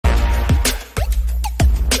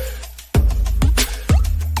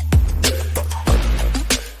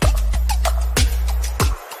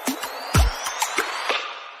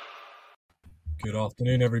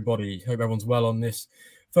afternoon, everybody. Hope everyone's well on this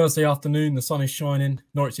Thursday afternoon. The sun is shining.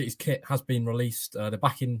 Norwich City's kit has been released. They're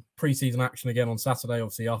back in pre-season action again on Saturday,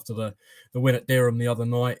 obviously after the win at Durham the other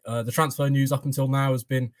night. The transfer news up until now has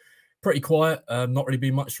been pretty quiet. Not really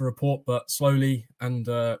been much to report, but slowly, and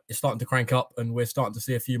it's starting to crank up, and we're starting to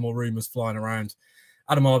see a few more rumours flying around.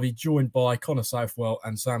 Adam Harvey, joined by Connor Southwell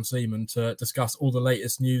and Sam Seaman to discuss all the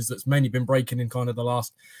latest news that's mainly been breaking in kind of the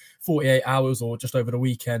last 48 hours or just over the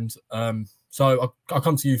weekend. So I'll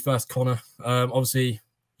come to you first, Connor. Obviously,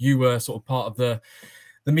 you were sort of part of the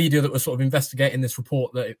media that was sort of investigating this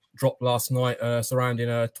report that dropped last night surrounding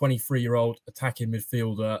a 23-year-old attacking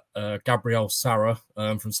midfielder, Gabriel Sara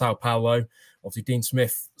from Sao Paulo. Obviously, Dean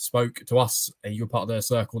Smith spoke to us. You were part of the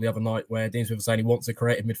circle the other night where Dean Smith was saying he wants a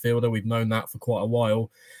creative midfielder. We've known that for quite a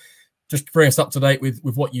while. Just to bring us up to date with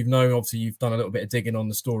what you've known. Obviously, you've done a little bit of digging on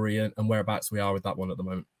the story and whereabouts we are with that one at the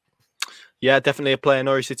moment. Yeah, definitely a player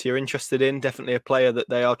Norwich City are interested in. Definitely a player that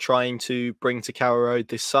they are trying to bring to Carrow Road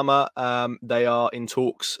this summer. They are in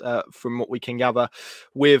talks, from what we can gather,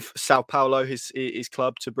 with Sao Paulo, his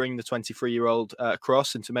club, to bring the 23-year-old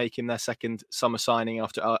across and to make him their second summer signing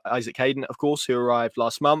after Isaac Hayden, of course, who arrived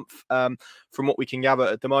last month. From what we can gather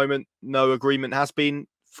at the moment, no agreement has been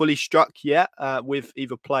fully struck yet with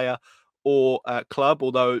either player or club,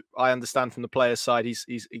 although I understand from the player's side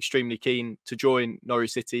he's extremely keen to join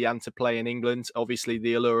Norwich City and to play in England. Obviously,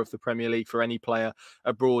 the allure of the Premier League for any player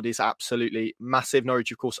abroad is absolutely massive.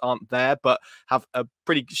 Norwich, of course, aren't there, but have a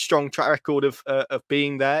pretty strong track record of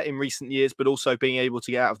being there in recent years, but also being able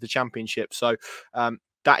to get out of the Championship. So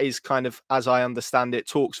that is kind of, as I understand it,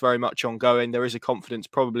 talks very much ongoing. There is a confidence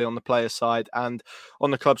probably on the player side and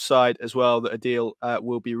on the club side as well that a deal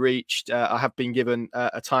will be reached. I have been given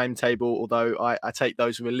a timetable, although I take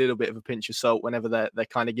those with a little bit of a pinch of salt whenever they're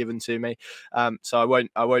kind of given to me. So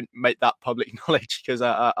I won't make that public knowledge because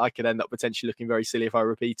I could end up potentially looking very silly if I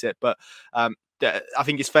repeat it. But I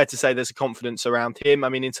think it's fair to say there's a confidence around him. I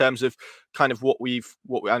mean, in terms of kind of what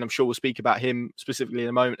and I'm sure we'll speak about him specifically in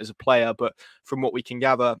a moment as a player, but from what we can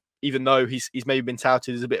gather, even though he's maybe been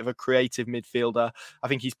touted as a bit of a creative midfielder, I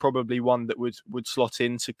think he's probably one that would slot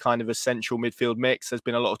into kind of a central midfield mix. There's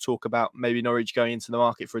been a lot of talk about maybe Norwich going into the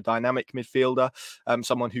market for a dynamic midfielder,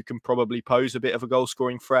 someone who can probably pose a bit of a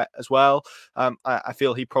goal-scoring threat as well. I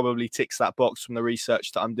feel he probably ticks that box from the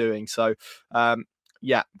research that I'm doing. So,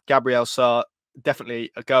 yeah, Gabriel Sara, definitely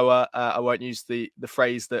a goer. I won't use the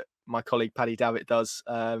phrase that my colleague Paddy Davitt does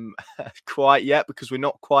quite yet, because we're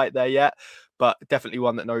not quite there yet, but definitely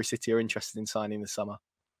one that Norwich City are interested in signing this summer.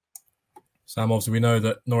 Sam, obviously we know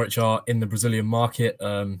that Norwich are in the Brazilian market.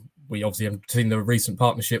 We obviously have seen the recent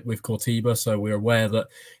partnership with Cortiba, so we're aware that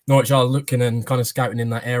Norwich are looking and kind of scouting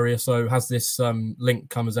in that area. So has this link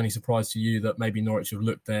come as any surprise to you that maybe Norwich have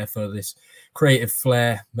looked there for this creative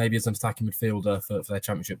flair, maybe as an attacking midfielder for their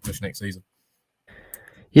Championship push next season?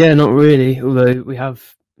 Yeah, not really. Although we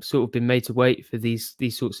have sort of been made to wait for these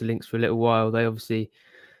sorts of links for a little while. They obviously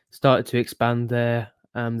started to expand their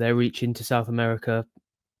reach into South America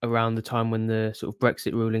around the time when the sort of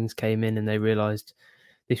Brexit rulings came in, and they realised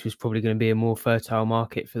this was probably going to be a more fertile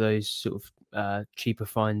market for those sort of cheaper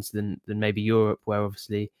finds than maybe Europe, where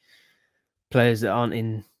obviously players that aren't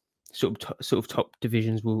in sort of top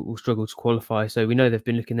divisions will struggle to qualify. So we know they've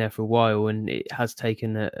been looking there for a while, and it has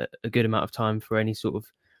taken a good amount of time for any sort of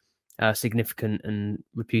significant and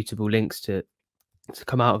reputable links to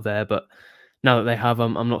come out of there. But now that they have,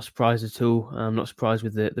 I'm not surprised at all. I'm not surprised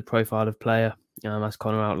with the profile of player, as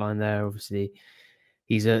Connor outlined there. Obviously,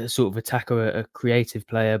 he's a sort of attacker, a creative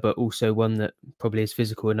player, but also one that probably is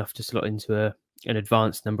physical enough to slot into an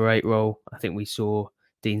advanced number 8 role. I think we saw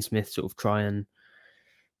Dean Smith sort of try and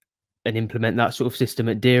implement that sort of system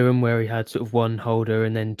at Durham, where he had sort of one holder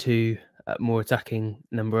and then two more attacking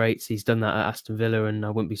number 8s. He's done that at Aston Villa, and I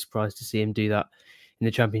wouldn't be surprised to see him do that in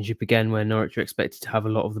the Championship again, where Norwich are expected to have a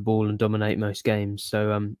lot of the ball and dominate most games.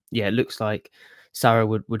 So yeah, it looks like Sara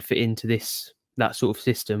would fit into that sort of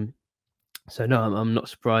system. So no, I'm not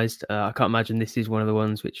surprised. I can't imagine this is one of the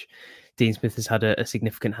ones which Dean Smith has had a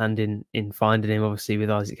significant hand in finding him. Obviously, with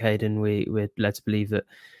Isaac Hayden, we're led to believe that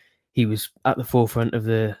he was at the forefront of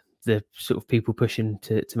the sort of people pushing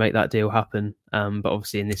to make that deal happen. But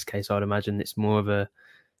obviously in this case, I'd imagine it's more of a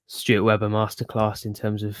Stuart Webber masterclass in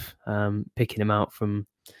terms of picking him out from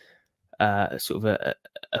sort of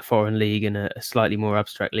a foreign league and a slightly more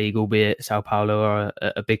abstract league, albeit Sao Paulo are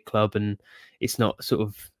a big club, and it's not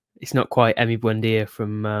quite Emi Buendia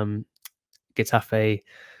from Getafe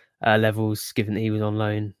levels, given that he was on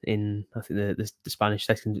loan in, I think, the Spanish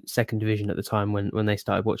second division at the time when they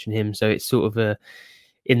started watching him. So it's sort of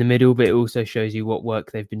in the middle, but it also shows you what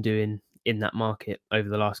work they've been doing in that market over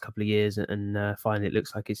the last couple of years, and finally it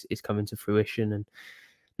looks like it's coming to fruition. And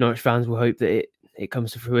Norwich fans will hope that it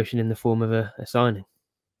comes to fruition in the form of a signing.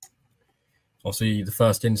 Obviously, the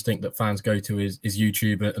first instinct that fans go to is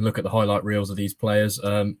YouTube and look at the highlight reels of these players.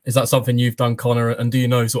 Is that something you've done, Connor? And do you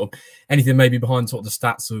know sort of anything maybe behind sort of the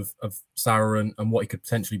stats of Sarah and what he could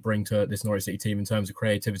potentially bring to this Norwich City team in terms of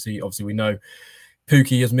creativity? Obviously, we know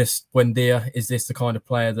Pukki has missed Buendia. Is this the kind of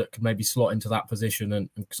player that could maybe slot into that position and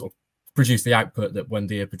sort of produce the output that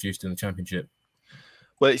Buendia produced in the Championship?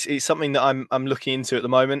 Well, it's something that I'm looking into at the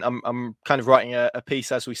moment. I'm kind of writing a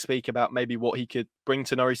piece as we speak about maybe what he could bring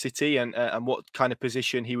to Norwich City and what kind of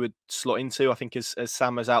position he would slot into. I think as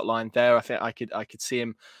Sam has outlined there, I think I could see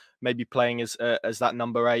him maybe playing as that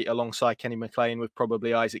number 8 alongside Kenny McLean, with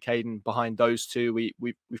probably Isaac Hayden behind those two.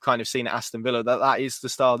 We've kind of seen at Aston Villa that is the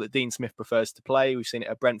style that Dean Smith prefers to play. We've seen it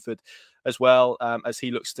at Brentford as well, as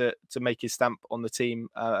he looks to make his stamp on the team,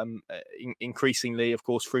 increasingly, of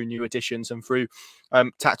course, through new additions and through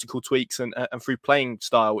tactical tweaks and through playing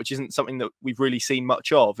style, which isn't something that we've really seen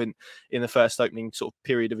much of in the first opening sort of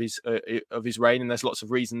period of his reign. And there's lots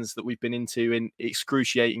of reasons that we've been into in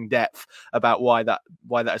excruciating depth about why that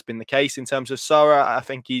has been the case. In terms of Sarah, I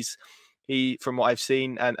think he, from what I've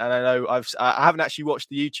seen, and I know I haven't actually watched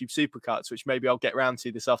the YouTube supercuts, which maybe I'll get round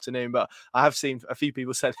to this afternoon, but I have seen a few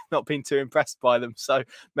people said not been too impressed by them, so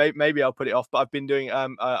maybe I'll put it off. But I've been doing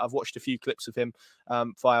I've watched a few clips of him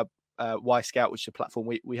via Y Scout, which is a platform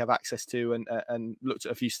we have access to, and looked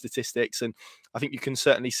at a few statistics, and I think you can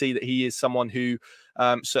certainly see that he is someone who,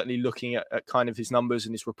 certainly looking at kind of his numbers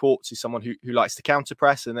and his reports, is someone who likes to counter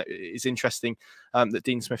press. And it is interesting that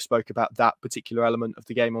Dean Smith spoke about that particular element of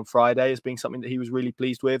the game on Friday as being something that he was really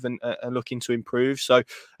pleased with and looking to improve. So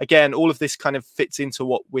again, all of this kind of fits into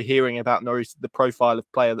what we're hearing about Norwich, the profile of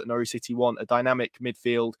player that Norwich City want: a dynamic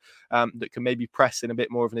midfield that can maybe press in a bit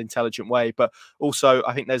more of an intelligent way, but also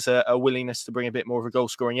I think there's a willingness to bring a bit more of a goal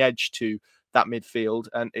scoring edge to that midfield,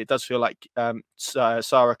 and it does feel like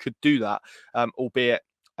Sarah could do that, albeit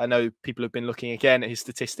I know people have been looking again at his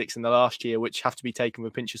statistics in the last year, which have to be taken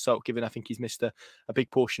with a pinch of salt, given I think he's missed a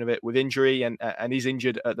big portion of it with injury, and he's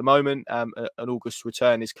injured at the moment. An August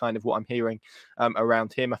return is kind of what I'm hearing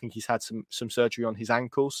around him. I think he's had some surgery on his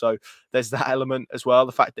ankle, so there's that element as well.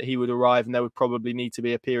 The fact that he would arrive, and there would probably need to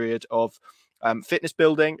be a period of fitness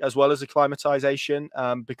building as well as acclimatization,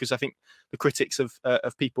 because I think the critics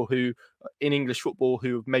of people who in English football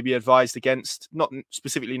who have maybe advised against, not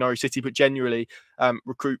specifically Norwich City, but generally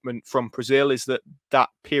recruitment from Brazil, is that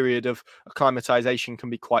period of acclimatization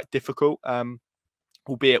can be quite difficult.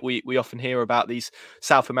 Albeit we often hear about these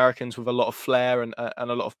South Americans with a lot of flair and a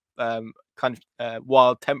lot of kind of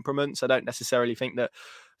wild temperaments. I don't necessarily think that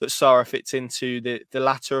Sarah fits into the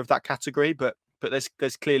latter of that category, but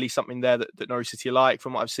there's clearly something there that Norwich City like.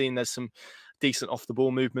 From what I've seen, there's some decent off the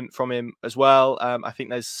ball movement from him as well. I think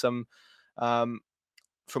there's some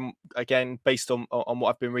from, again, based on what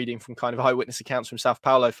I've been reading from kind of eyewitness accounts from Sao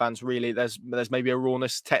Paulo fans, really there's maybe a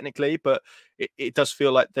rawness technically, but it does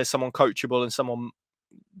feel like there's someone coachable and someone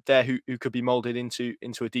there who could be molded into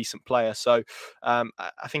a decent player. So I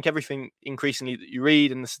think everything increasingly that you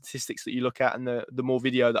read and the statistics that you look at and the more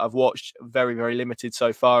video that I've watched, very, very limited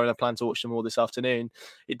so far, and I plan to watch them all this afternoon,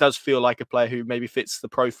 it does feel like a player who maybe fits the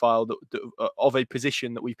profile of a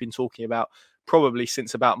position that we've been talking about probably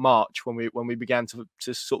since about March, when we began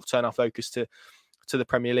to sort of turn our focus to the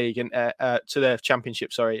Premier League and to the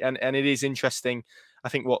Championship, sorry. And it is interesting, I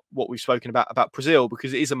think, what we've spoken about Brazil,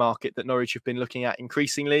 because it is a market that Norwich have been looking at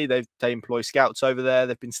increasingly. They employ scouts over there.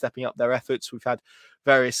 They've been stepping up their efforts. We've had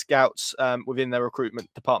various scouts within their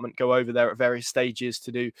recruitment department go over there at various stages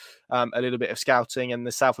to do a little bit of scouting. And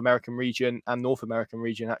the South American region and North American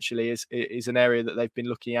region actually is an area that they've been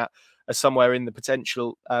looking at as somewhere in the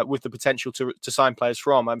potential, with the potential to sign players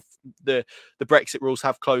from. The Brexit rules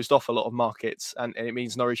have closed off a lot of markets, and it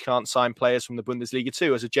means Norwich can't sign players from the Bundesliga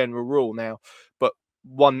 2 as a general rule now. But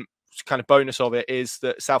one kind of bonus of it is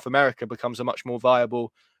that South America becomes a much more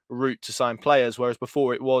viable route to sign players, whereas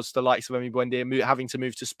before it was the likes of Emi Buendia having to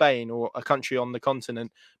move to Spain or a country on the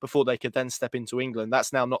continent before they could then step into England.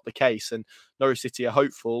 That's now not the case, and Norwich City are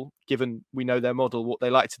hopeful, given we know their model, what they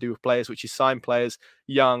like to do with players, which is sign players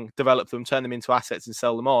young, develop them, turn them into assets and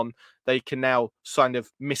sell them on. They can now kind of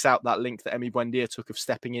miss out that link that Emi Buendia took of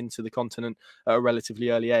stepping into the continent at a relatively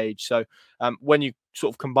early age. So when you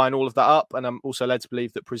sort of combine all of that up, and I'm also led to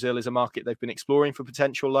believe that Brazil is a market they've been exploring for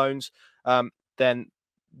potential loans, then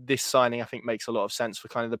this signing, I think, makes a lot of sense for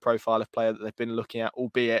kind of the profile of player that they've been looking at,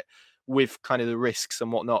 albeit with kind of the risks and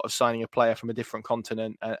whatnot of signing a player from a different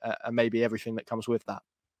continent and maybe everything that comes with that.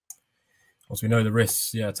 Obviously, we know the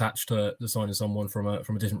risks attached to signing someone from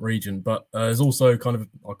a different region, but there's also kind of,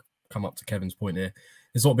 I'll come up to Kevin's point here.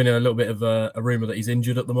 There's sort of been a little bit of a rumour that he's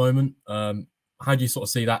injured at the moment. How do you sort of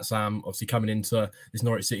see that, Sam? Obviously, coming into this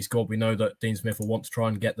Norwich City squad, we know that Dean Smith will want to try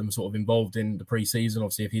and get them sort of involved in the pre-season.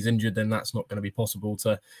 Obviously, if he's injured, then that's not going to be possible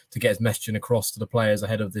to get his messaging across to the players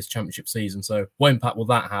ahead of this championship season. So what impact will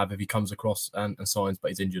that have if he comes across and signs,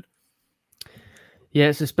 but he's injured? Yeah,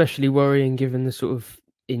 it's especially worrying given the sort of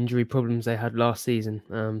injury problems they had last season.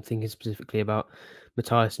 Thinking specifically about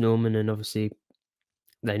Matthias Norman, and obviously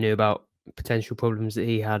they knew about potential problems that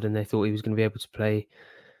he had, and they thought he was going to be able to play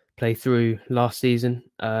through last season.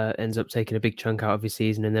 Ends up taking a big chunk out of his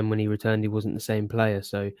season, and then when he returned, he wasn't the same player.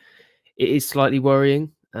 So it is slightly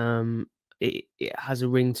worrying. It has a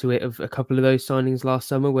ring to it of a couple of those signings last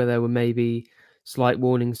summer where there were maybe slight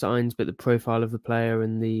warning signs, but the profile of the player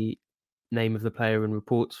and the name of the player and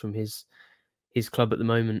reports from his club at the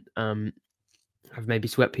moment have maybe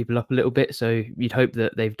swept people up a little bit. So you'd hope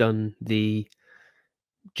that they've done the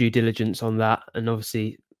due diligence on that, and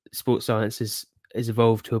obviously sports science has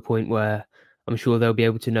evolved to a point where I'm sure they'll be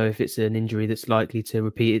able to know if it's an injury that's likely to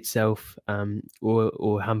repeat itself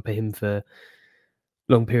or hamper him for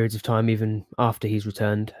long periods of time even after he's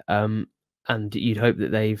returned. And you'd hope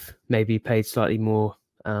that they've maybe paid slightly more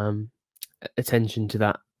attention to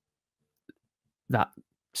that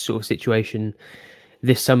sort of situation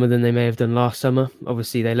this summer than they may have done last summer.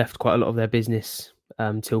 Obviously, they left quite a lot of their business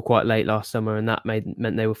till quite late last summer, and that meant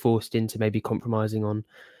they were forced into maybe compromising on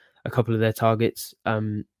a couple of their targets.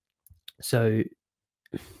 So,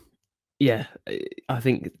 yeah, I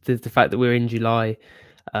think the fact that we're in July,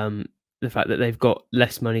 the fact that they've got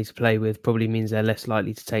less money to play with probably means they're less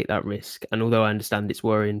likely to take that risk. And although I understand it's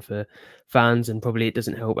worrying for fans, and probably it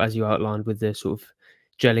doesn't help, as you outlined, with the sort of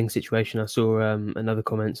gelling situation. I saw another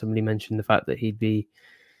comment, somebody mentioned the fact that he'd be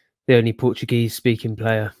the only Portuguese speaking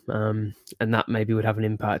player, and that maybe would have an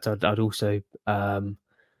impact. I'd also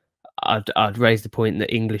I'd raise the point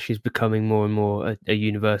that English is becoming more and more a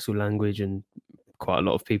universal language, and quite a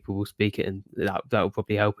lot of people will speak it, and that will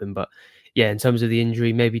probably help him. But yeah, in terms of the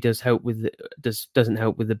injury, maybe doesn't help with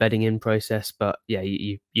the bedding in process. But yeah,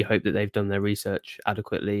 you hope that they've done their research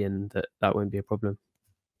adequately, and that won't be a problem.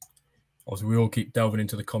 Obviously, we all keep delving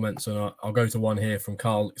into the comments, and I'll go to one here from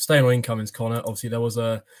Carl. Staying on incomings, Connor. Obviously, there was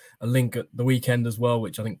a link at the weekend as well,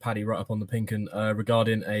 which I think Paddy wrote up on the Pinkin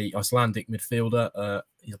regarding a Icelandic midfielder. I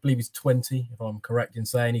believe he's 20, if I'm correct in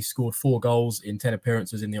saying. He scored 4 goals in 10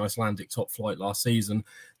 appearances in the Icelandic top flight last season.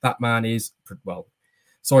 That man is, well,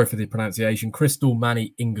 sorry for the pronunciation, Crystal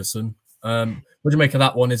Manny Ingerson. What do you make of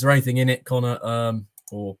that one? Is there anything in it, Connor,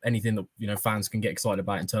 or anything that fans can get excited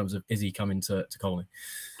about in terms of is he coming to Colney?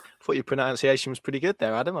 I thought your pronunciation was pretty good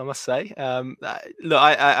there, Adam, I must say. Look,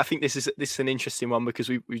 I think this is an interesting one because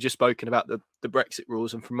we've just spoken about the Brexit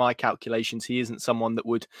rules, and from my calculations, he isn't someone that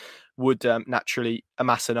would naturally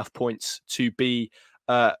amass enough points to be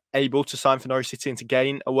able to sign for Norwich City and to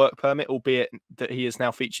gain a work permit, albeit that he is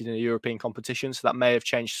now featured in a European competition. So that may have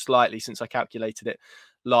changed slightly since I calculated it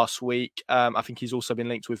last week. I think he's also been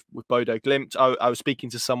linked with Bodo Glimt. I was speaking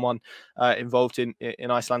to someone involved in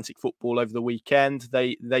Icelandic football over the weekend.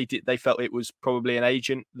 They felt it was probably an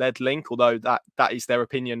agent-led link, although that is their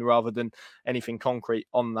opinion rather than anything concrete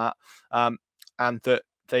on that. And that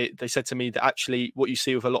they said to me that actually what you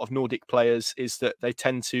see with a lot of Nordic players is that they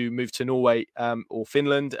tend to move to Norway or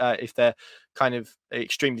Finland if they're kind of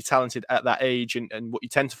extremely talented at that age. And what you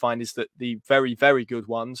tend to find is that the very, very good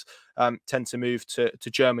ones tend to move to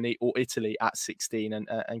Germany or Italy at 16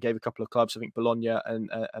 and gave a couple of clubs, I think Bologna and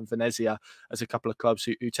Venezia, as a couple of clubs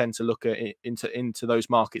who tend to look into those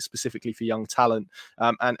markets specifically for young talent.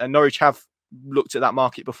 And Norwich have looked at that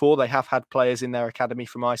market before. They have had players in their academy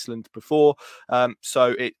from Iceland before. So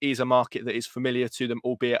it is a market that is familiar to them,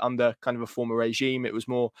 albeit under kind of a former regime. It was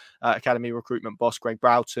more academy recruitment boss Greg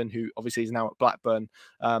Broughton, who obviously is now at Blackburn,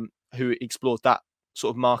 who explored that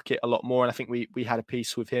sort of market a lot more. And I think we had a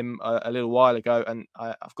piece with him a little while ago, and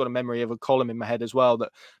I've got a memory of a column in my head as well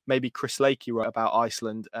that maybe Chris Lakey wrote about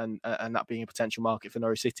Iceland and that being a potential market for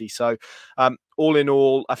Norwich City. So all in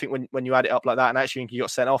all, I think when you add it up like that, and actually he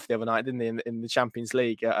got sent off the other night, didn't he, in the Champions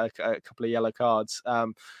League, a couple of yellow cards.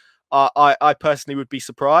 I personally would be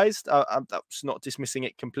surprised. I'm not dismissing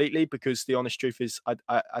it completely, because the honest truth is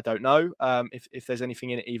I don't know if there's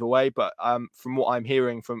anything in it either way. But from what I'm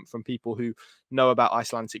hearing from people who know about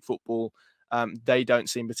Icelandic football, they don't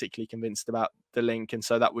seem particularly convinced about the link, and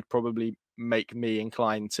so that would probably make me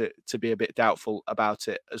inclined to be a bit doubtful about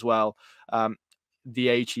it as well. The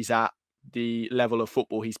age he's at, the level of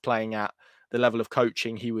football he's playing at, the level of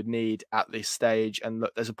coaching he would need at this stage. And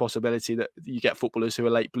look, there's a possibility that you get footballers who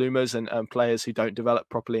are late bloomers and players who don't develop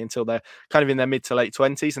properly until they're kind of in their mid to late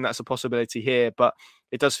 20s. And that's a possibility here. But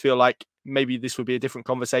it does feel like maybe this would be a different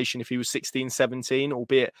conversation if he was 16, 17,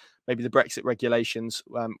 albeit maybe the Brexit regulations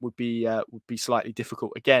would be slightly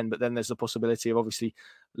difficult again. But then there's the possibility of obviously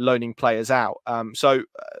loaning players out. So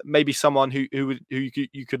maybe someone who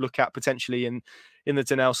you could look at potentially in the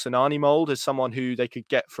Danel Sinani mold as someone who they could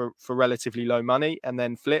get for relatively low money and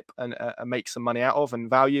then flip and make some money out of and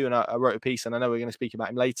value. And I wrote a piece, and I know we're going to speak about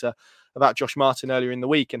him later, about Josh Martin earlier in the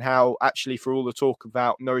week, and how actually for all the talk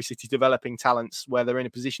about Norwich City developing talents where they're in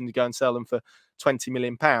a position to go and sell them for £20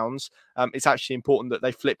 million, it's actually important that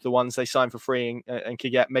they flip the ones they sign for free and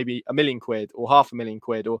could get maybe £1 million or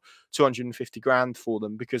 £500,000 or 250 grand for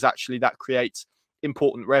them, because actually that creates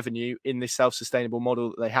important revenue in this self-sustainable model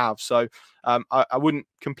that they have. So I wouldn't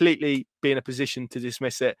completely be in a position to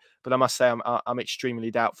dismiss it, but I must say I'm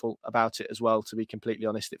extremely doubtful about it as well, to be completely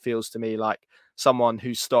honest. It feels to me like someone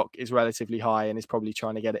whose stock is relatively high and is probably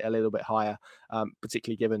trying to get it a little bit higher,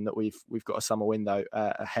 particularly given that we've got a summer window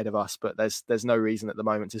ahead of us. But there's no reason at the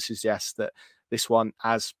moment to suggest that this one,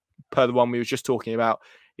 as per the one we were just talking about,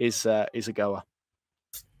 is a goer.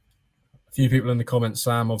 A few people in the comments,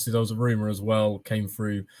 Sam, obviously there was a rumour as well, came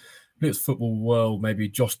through, I believe it's Football World, maybe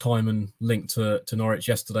Josh Tyman linked to Norwich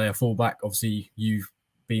yesterday, a fullback. Obviously you've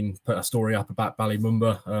put a story up about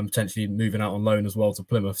Ballymumba, potentially moving out on loan as well to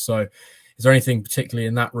Plymouth. So is there anything particularly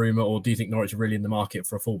in that rumour, or do you think Norwich are really in the market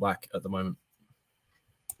for a fullback at the moment?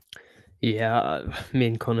 Yeah, me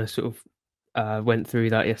and Connor sort of went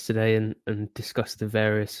through that yesterday and discussed the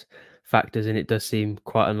various factors, and it does seem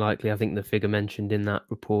quite unlikely. I think the figure mentioned in that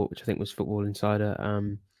report, which I think was Football Insider, I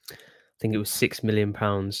think it was £6 million.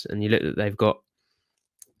 And you look that they've got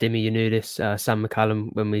Dimi Yannudis, Sam McCallum,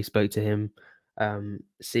 when we spoke to him,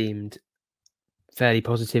 seemed fairly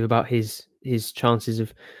positive about his chances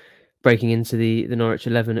of breaking into the Norwich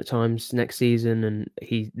 11 at times next season, and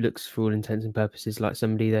he looks, for all intents and purposes, like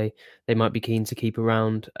somebody they might be keen to keep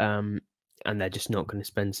around, and they're just not going to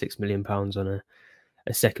spend £6 million on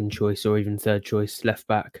a second choice or even third choice left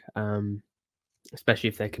back, especially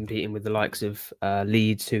if they're competing with the likes of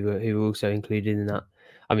Leeds, who are also included in that.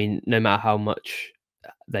 I mean, no matter how much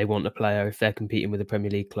they want a player, if they're competing with a Premier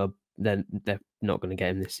League club, then they're not going to get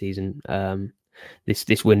him this season,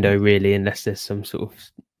 this window, really, unless there's some sort of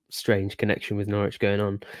strange connection with Norwich going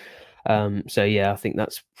on. So yeah, I think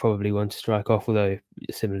that's probably one to strike off, although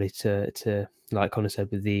similarly to like Connor said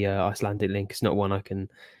with the Icelandic link, it's not one I can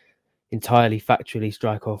entirely factually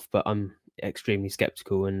strike off, but I'm extremely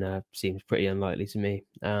skeptical and seems pretty unlikely to me.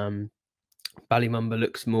 Ballymumba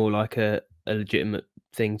looks more like a legitimate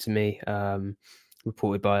thing to me,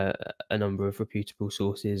 reported by a number of reputable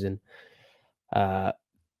sources, and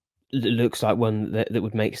looks like one that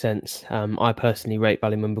would make sense. I personally rate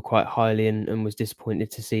Ballymumba quite highly and was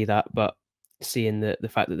disappointed to see that, but seeing the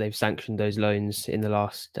fact that they've sanctioned those loans in the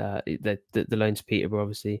last the loan to Peterborough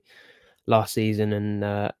obviously last season,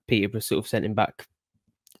 and Peterborough sort of sent him back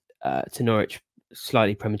to Norwich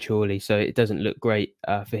slightly prematurely, so it doesn't look great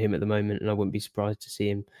for him at the moment, and I wouldn't be surprised to see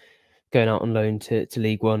him going out on loan to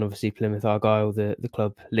League One. Obviously Plymouth Argyle, the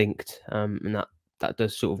club linked, and that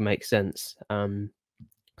does sort of make sense.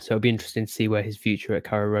 So it'll be interesting to see where his future at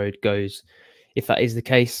Carrow Road goes. If that is the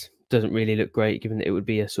case, doesn't really look great, given that it would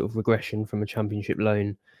be a sort of regression from a Championship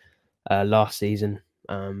loan last season.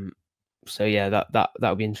 So yeah, that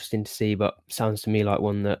would be interesting to see, but sounds to me like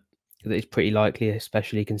one that is pretty likely,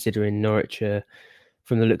 especially considering Norwich,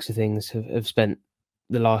 from the looks of things, have spent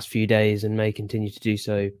the last few days and may continue to do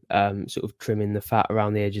so, sort of trimming the fat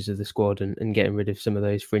around the edges of the squad and getting rid of some of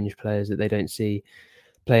those fringe players that they don't see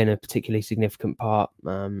playing a particularly significant part.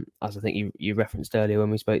 As I think you referenced earlier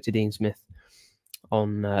when we spoke to Dean Smith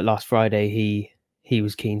on last Friday, he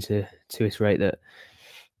was keen to iterate that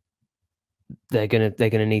they're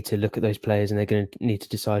gonna need to look at those players and they're going to need to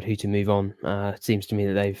decide who to move on. It seems to me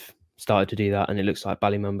that they've started to do that, and it looks like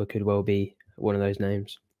Ballymumba could well be one of those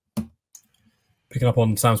names. Picking up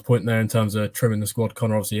on Sam's point there in terms of trimming the squad,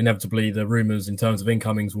 Connor, obviously inevitably the rumours in terms of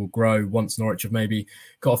incomings will grow once Norwich have maybe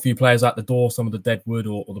got a few players at the door, some of the deadwood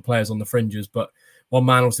or the players on the fringes. But one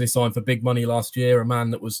man obviously signed for big money last year, a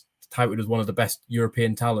man that was touted as one of the best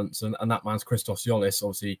European talents, and that man's Christos Yolis.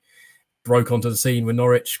 Obviously broke onto the scene when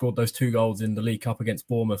Norwich scored those 2 goals in the League Cup against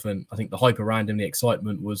Bournemouth, and I think the hype around him, the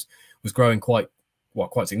excitement was growing quite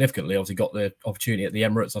significantly. Obviously got the opportunity at the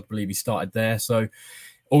Emirates, I believe he started there. So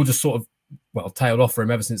all just sort of tailed off for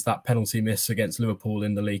him ever since that penalty miss against Liverpool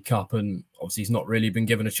in the League Cup. And obviously he's not really been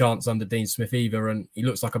given a chance under Dean Smith either. And he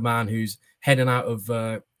looks like a man who's heading out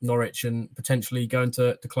of Norwich and potentially going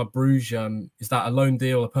to Club Brugge. Is that a loan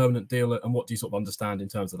deal, a permanent deal? And what do you sort of understand in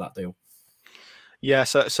terms of that deal? Yeah,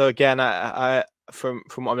 so again, I from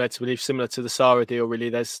what I'm led to believe, similar to the Sarah deal, really,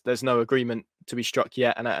 there's no agreement to be struck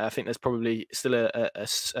yet, and I think there's probably still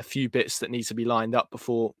a few bits that need to be lined up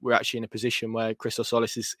before we're actually in a position where Christos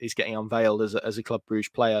Solis is getting unveiled as a Club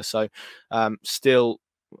Brugge player. So still,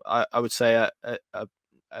 I would say a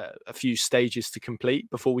few stages to complete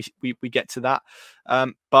before we get to that.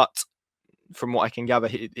 But from what I can gather,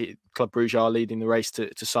 Club Brugge are leading the race to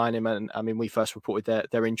sign him. And I mean, we first reported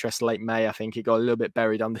their interest late May. I think it got a little bit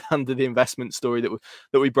buried under the investment story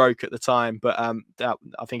that we broke at the time. But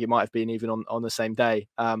I think it might have been even on the same day.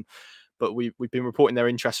 But we've been reporting their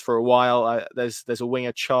interest for a while. There's a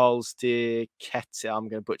winger, Charles de Kette. I'm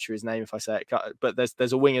going to butcher his name if I say it. But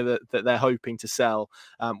there's a winger that they're hoping to sell,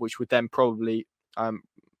 which would then probably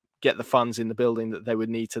get the funds in the building that they would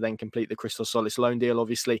need to then complete the Christos Solis loan deal.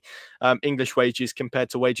 Obviously, English wages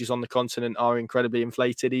compared to wages on the continent are incredibly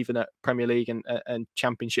inflated, even at Premier League and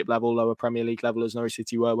Championship level, lower Premier League level, as Norwich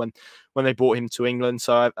City were when they brought him to England.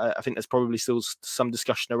 So I think there's probably still some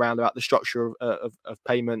discussion around about the structure of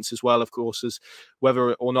payments as well, of course, as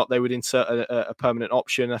whether or not they would insert a permanent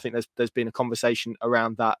option. I think there's been a conversation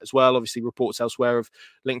around that as well. Obviously, reports elsewhere have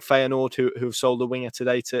linked Feyenoord, who have sold the winger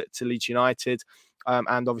today to Leeds United.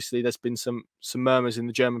 And obviously, there's been some murmurs in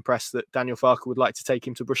the German press that Daniel Farke would like to take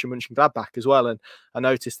him to Borussia Mönchengladbach as well. And I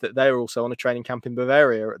noticed that they're also on a training camp in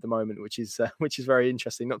Bavaria at the moment, which is very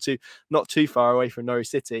interesting. Not too far away from Norwich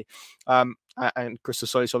City. And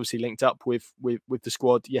Christos Solis obviously linked up with the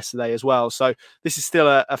squad yesterday as well. So this is still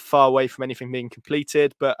a far way from anything being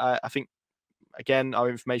completed. But I think, again, our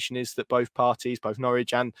information is that both parties, both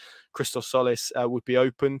Norwich and Christos Solis, would be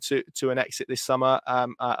open to an exit this summer.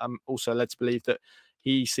 I'm also led to believe that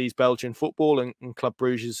he sees Belgian football and Club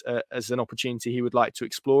Brugge as an opportunity he would like to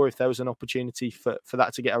explore if there was an opportunity for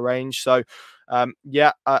that to get arranged. So,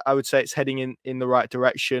 I would say it's heading in the right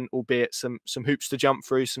direction, albeit some hoops to jump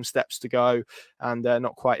through, some steps to go, and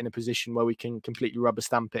not quite in a position where we can completely rubber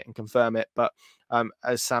stamp it and confirm it. But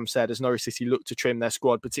as Sam said, as Norwich City look to trim their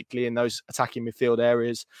squad, particularly in those attacking midfield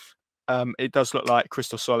areas, it does look like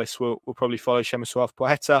Christos Solis will probably follow Przemysław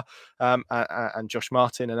Poeta and Josh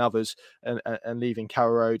Martin and others, and leaving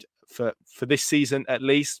Carrow Road for this season at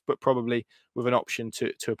least, but probably with an option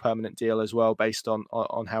to a permanent deal as well, based on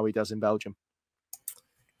how he does in Belgium.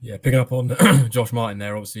 Yeah, picking up on Josh Martin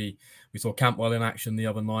there, obviously we saw Campwell in action the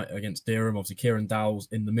other night against Durham. Obviously Kieran Dowell's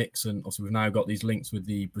in the mix, and obviously we've now got these links with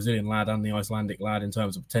the Brazilian lad and the Icelandic lad in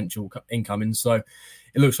terms of potential incoming. So it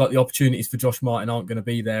looks like the opportunities for Josh Martin aren't going to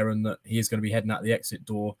be there, and that he is going to be heading out the exit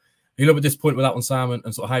door. Are you a little bit disappointed with that one, Sam?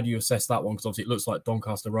 And sort of how do you assess that one? Because obviously it looks like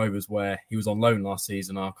Doncaster Rovers, where he was on loan last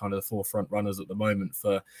season, are kind of the forefront runners at the moment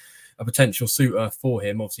for a potential suitor for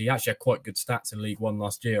him. Obviously, he actually had quite good stats in League One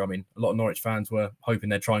last year. I mean, a lot of Norwich fans were hoping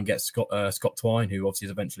they'd try and get Scott Twine, who obviously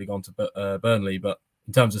has eventually gone to Burnley. But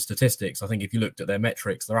in terms of statistics, I think if you looked at their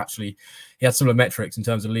metrics, he had similar metrics in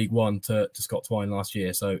terms of League One to Scott Twine last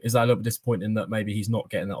year. So is that a little bit disappointing that maybe he's not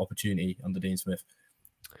getting that opportunity under Dean Smith?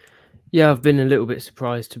 Yeah, I've been a little bit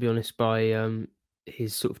surprised, to be honest, by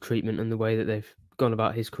his sort of treatment and the way that they've gone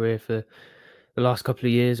about his career for the last couple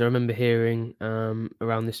of years. I remember hearing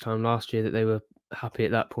around this time last year that they were happy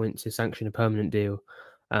at that point to sanction a permanent deal.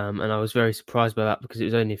 And I was very surprised by that, because it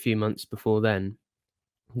was only a few months before then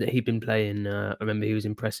that he'd been playing. I remember he was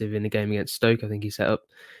impressive in the game against Stoke. I think he set up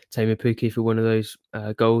Tamer Pukki for one of those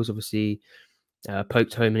goals. Obviously,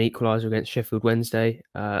 poked home an equaliser against Sheffield Wednesday.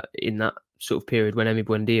 In that sort of period when Emi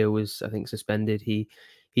Buendia was, I think, suspended, he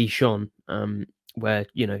shone, where,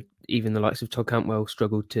 even the likes of Todd Cantwell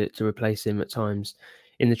struggled to replace him at times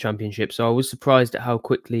in the Championship. So I was surprised at how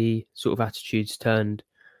quickly sort of attitudes turned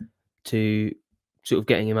to sort of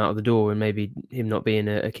getting him out of the door, and maybe him not being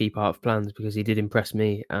a key part of plans, because he did impress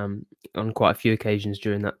me on quite a few occasions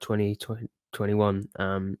during that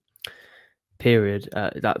 2021 period,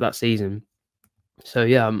 that season. So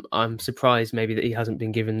yeah, I'm surprised maybe that he hasn't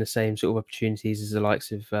been given the same sort of opportunities as the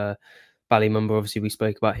likes of Ballymumba. Obviously, we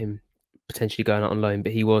spoke about him potentially going out on loan,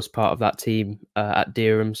 but he was part of that team at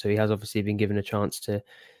Durham, so he has obviously been given a chance to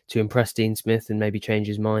impress Dean Smith and maybe change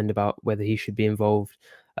his mind about whether he should be involved.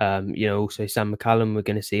 Also Sam McCallum, we're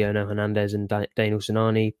going to see Ono Hernandez and Daniel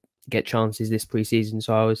Sinani get chances this pre-season,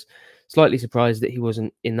 so I was slightly surprised that he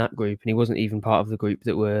wasn't in that group, and he wasn't even part of the group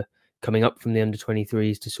that were coming up from the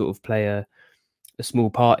under-23s to sort of play a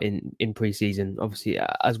small part in pre-season. Obviously,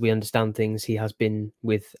 as we understand things, he has been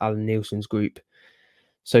with Alan Nielsen's group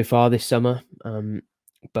so far this summer,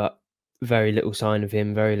 but very little sign of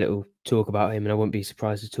him, very little talk about him, and I wouldn't be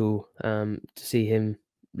surprised at all to see him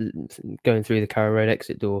going through the Carrow Road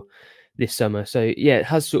exit door this summer. So yeah, it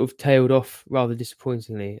has sort of tailed off rather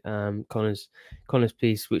disappointingly. Connor's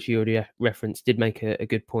piece, which you already referenced, did make a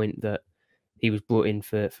good point that he was brought in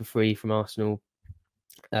for free from Arsenal.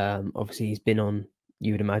 Obviously, he's been on,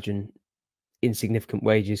 you would imagine, insignificant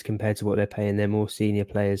wages compared to what they're paying their more senior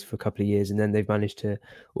players for a couple of years, and then they've managed to,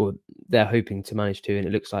 or they're hoping to manage to, and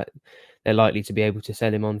it looks like they're likely to be able to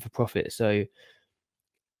sell him on for profit. So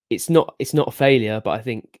it's not a failure, but I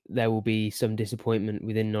think there will be some disappointment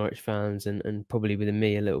within Norwich fans and probably within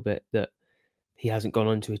me a little bit that he hasn't gone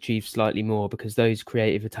on to achieve slightly more, because those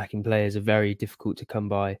creative attacking players are very difficult to come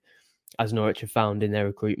by, as Norwich have found in their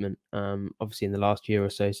recruitment, obviously in the last year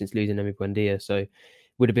or so since losing Emi Buendia. So it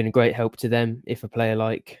would have been a great help to them if a player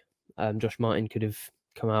like Josh Martin could have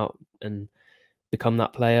come out and become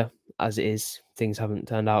that player. As it is, things haven't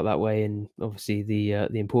turned out that way, and obviously the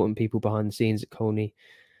important people behind the scenes at Colney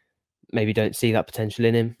maybe don't see that potential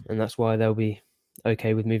in him, and that's why they'll be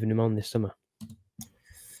okay with moving him on this summer.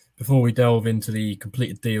 Before we delve into the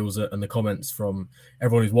completed deals and the comments from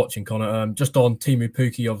everyone who's watching, Connor, just on Teemu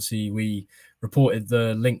Pukki, obviously we reported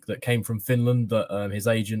the link that came from Finland that his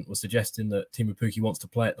agent was suggesting that Teemu Pukki wants to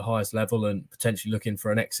play at the highest level and potentially looking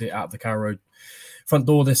for an exit out of the Carrow Road front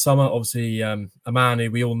door this summer. Obviously, a man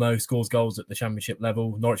who we all know scores goals at the Championship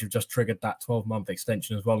level. Norwich have just triggered that 12-month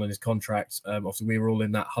extension as well in his contract. Obviously, we were all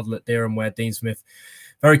in that huddle at Dereham where Dean Smith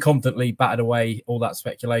very confidently batted away all that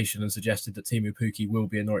speculation and suggested that Teemu Pukki will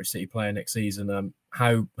be a Norwich City player next season.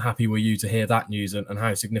 How happy were you to hear that news, and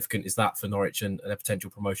how significant is that for Norwich and a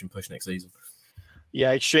potential promotion push next season?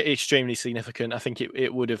 Yeah, extremely significant. I think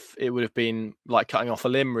it would have been like cutting off a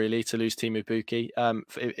limb really to lose Teemu Pukki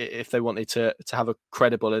if they wanted to have a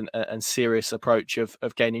credible and serious approach of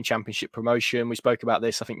gaining Championship promotion. We spoke about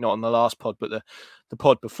this, I think, not on the last pod, but the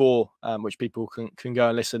pod before, which people can go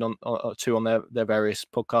and listen on their various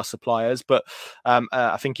podcast suppliers. But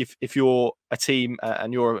I think if you're a team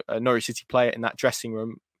and you're a Norwich City player in that dressing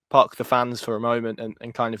room, park the fans for a moment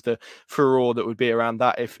and kind of the furore that would be around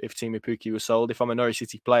that if Teemu Pukki was sold. If I'm a Norwich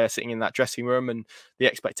City player sitting in that dressing room and the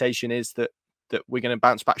expectation is that we're going to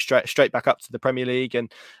bounce back straight back up to the Premier League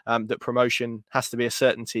and that promotion has to be a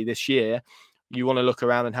certainty this year, you want to look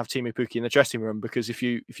around and have Teemu Pukki in the dressing room, because if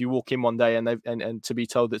you walk in one day and to be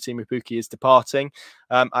told that Teemu Pukki is departing,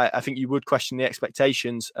 I think you would question the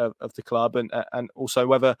expectations of the club and also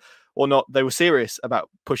whether or not they were serious about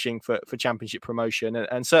pushing for Championship promotion.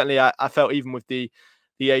 And certainly I felt even with the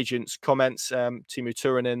agent's comments, Timo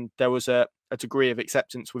Turunen, there was a degree of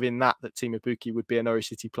acceptance within that Teemu Pukki would be a Norwich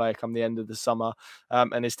City player come the end of the summer.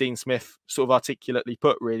 And as Dean Smith sort of articulately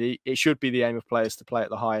put, really, it should be the aim of players to play at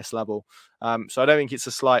the highest level. So I don't think it's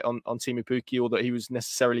a slight on Teemu Pukki or that he was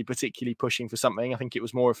necessarily particularly pushing for something. I think it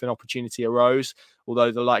was more if an opportunity arose,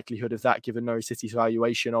 although the likelihood of that, given Norwich City's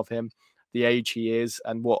valuation of him, the age he is,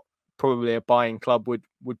 and what probably a buying club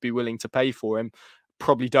would be willing to pay for him,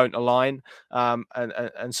 probably don't align.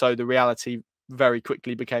 And so the reality very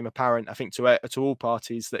quickly became apparent, I think, to all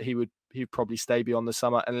parties, that he'd probably stay beyond the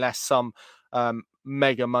summer unless some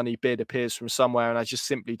mega money bid appears from somewhere, and I just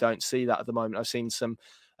simply don't see that at the moment. I've seen some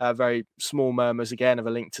very small murmurs again of a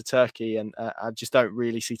link to Turkey, and I just don't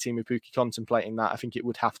really see Teemu Pukki contemplating that. I think it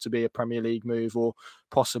would have to be a Premier League move or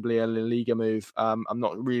possibly a La Liga move. I'm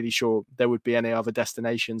not really sure there would be any other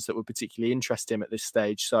destinations that would particularly interest him at this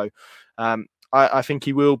stage. So I think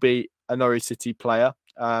he will be a Norwich City player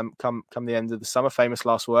come the end of the summer. Famous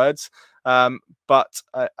last words. But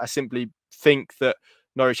I simply think that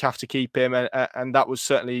Norwich have to keep him, and that was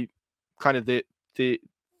certainly kind of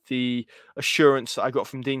the assurance that I got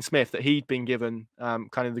from Dean Smith, that he'd been given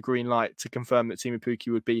kind of the green light to confirm that Teemu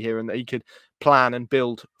Pukki would be here and that he could plan and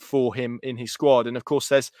build for him in his squad. And of course,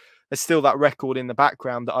 there's still that record in the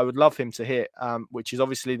background that I would love him to hit, which is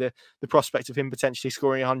obviously the prospect of him potentially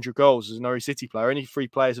scoring 100 goals as a Norwich City player. Only 3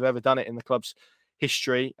 players have ever done it in the club's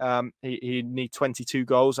history. He'd need 22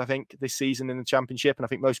 goals, I think, this season in the Championship, and I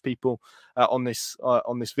think most people on this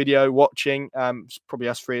video watching, probably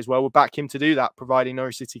us 3 as well, will back him to do that, providing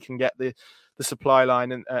Norwich City can get the supply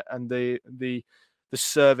line and the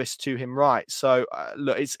service to him right. So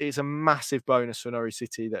look, it's a massive bonus for Norwich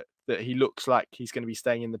City that he looks like he's going to be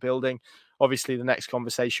staying in the building. Obviously, the next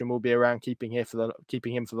conversation will be around keeping him for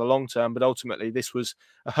the long term, but ultimately this was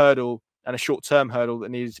a hurdle, and a short-term hurdle,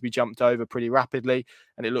 that needed to be jumped over pretty rapidly,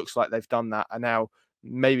 and it looks like they've done that. And now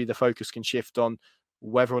maybe the focus can shift on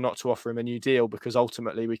whether or not to offer him a new deal, because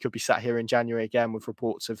ultimately we could be sat here in January again with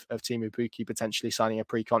reports of Teemu Pukki potentially signing a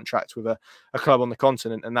pre-contract with a club on the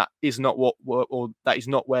continent, and that is not that is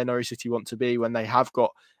not where Norwich City want to be when they have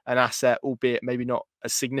got an asset, albeit maybe not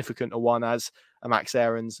as significant a one as a Max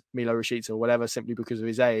Aarons, Milo Rashica or whatever, simply because of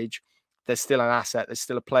his age. There's still an asset, there's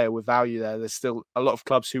still a player with value there. There's still a lot of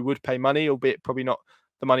clubs who would pay money, albeit probably not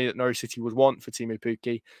the money that Norwich City would want for Teemu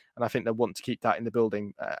Pukki. And I think they want to keep that in the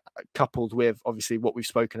building, coupled with obviously what we've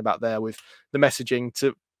spoken about there with the messaging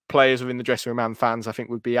to players within the dressing room and fans. I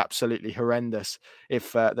think would be absolutely horrendous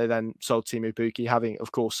if they then sold Teemu Pukki, having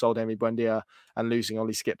of course sold Emi Buendia and losing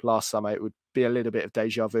Ollie Skip last summer. It would be a little bit of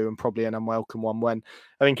deja vu and probably an unwelcome one, when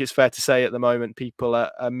I think it's fair to say at the moment people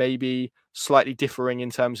are maybe slightly differing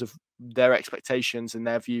in terms of their expectations and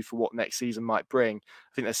their view for what next season might bring.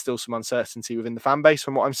 I think there's still some uncertainty within the fan base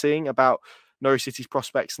from what I'm seeing about Norwich City's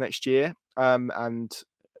prospects next year. And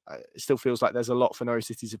it still feels like there's a lot for Norwich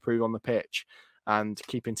City to prove on the pitch. And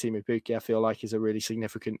keeping Teemu Pukki, I feel like, is a really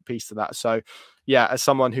significant piece to that. So, yeah, as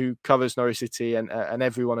someone who covers Norwich City and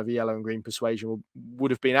everyone of the yellow and green persuasion would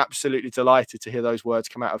have been absolutely delighted to hear those words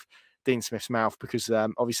come out of Dean Smith's mouth, because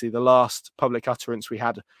obviously the last public utterance we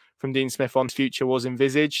had from Dean Smith on future was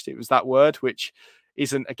envisaged. It was that word, which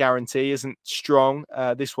isn't a guarantee, isn't strong.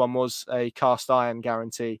 This one was a cast iron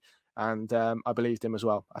guarantee, and I believed him as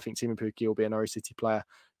well. I think Teemu Pukki will be a Norwich City player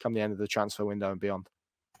come the end of the transfer window and beyond.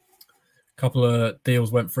 A couple of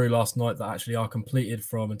deals went through last night that actually are completed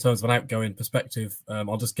from, in terms of an outgoing perspective.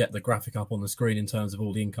 I'll just get the graphic up on the screen in terms of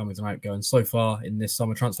all the incomings and outgoings so far in this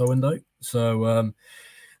summer transfer window. So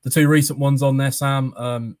the two recent ones on there, Sam,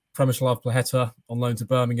 Premislav Plaheta on loan to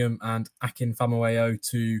Birmingham and Akin Famueo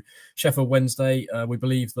to Sheffield Wednesday. We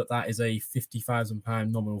believe that is a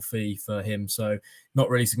 £50,000 nominal fee for him. So not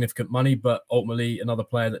really significant money, but ultimately another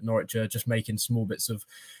player that Norwich are just making small bits of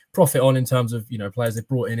profit on in terms of, players they've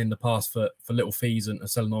brought in the past for little fees and are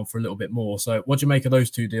selling on for a little bit more. So what do you make of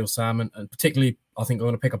those two deals, Sam? And particularly, I think I'm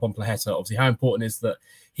going to pick up on Plaheta. Obviously, how important is that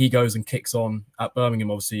he goes and kicks on at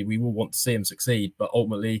Birmingham? Obviously, we will want to see him succeed, but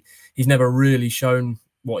ultimately, he's never really shown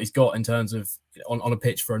what he's got in terms of on a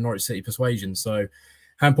pitch for a Norwich City persuasion. So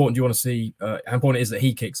how important do you want to see, how important it is that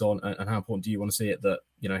he kicks on, and how important do you want to see it that,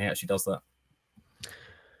 he actually does that?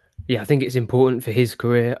 Yeah, I think it's important for his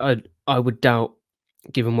career. I would doubt,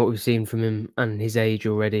 given what we've seen from him and his age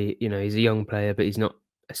already, he's a young player, but he's not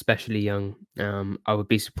especially young. I would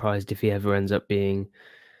be surprised if he ever ends up being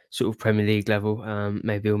sort of Premier League level.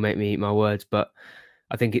 Maybe he'll make me eat my words, but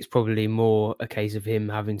I think it's probably more a case of him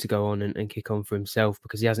having to go on and kick on for himself,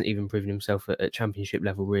 because he hasn't even proven himself at Championship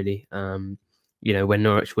level, really. When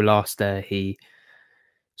Norwich were last there, he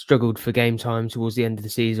struggled for game time towards the end of the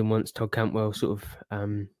season once Todd Cantwell sort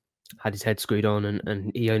of had his head screwed on,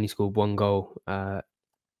 and he only scored one goal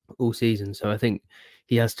all season. So I think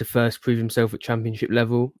he has to first prove himself at Championship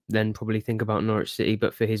level, then probably think about Norwich City.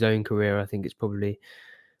 But for his own career, I think it's probably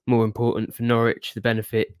more important for Norwich. The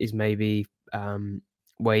benefit is maybe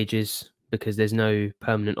wages, because there's no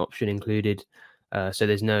permanent option included. So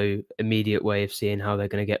there's no immediate way of seeing how they're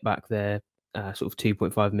going to get back their sort of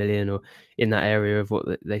 2.5 million or in that area of what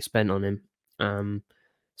they spent on him.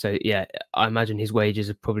 So yeah, I imagine his wages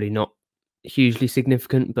are probably not hugely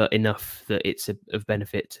significant, but enough that it's of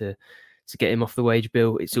benefit to get him off the wage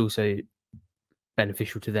bill. It's also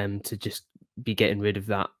beneficial to them to just be getting rid of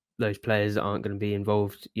those players that aren't going to be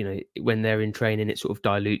involved. When they're in training, it sort of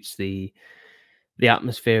dilutes the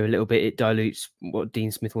atmosphere a little bit. It dilutes what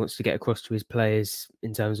Dean Smith wants to get across to his players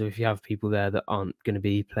in terms of, if you have people there that aren't going to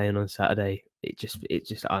be playing on Saturday, it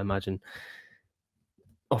just I imagine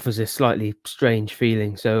offers a slightly strange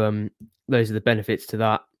feeling. So those are the benefits to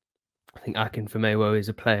that. I think Akin Famueo is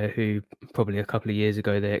a player who probably a couple of years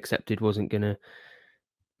ago they accepted wasn't going to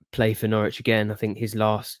play for Norwich again. I think it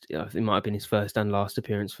might have been his first and last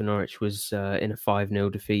appearance for Norwich was in a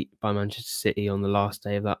 5-0 defeat by Manchester City on the last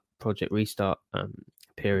day of that Project Restart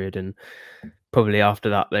period. And probably after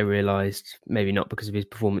that, they realised, maybe not because of his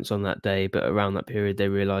performance on that day, but around that period, they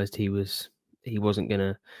realised he wasn't going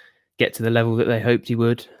to get to the level that they hoped he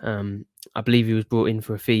would. I believe he was brought in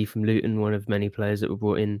for a fee from Luton, one of many players that were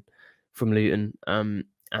brought in from Luton,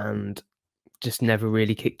 and just never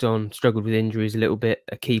really kicked on, struggled with injuries a little bit,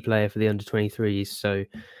 a key player for the under-23s. So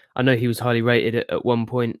I know he was highly rated at one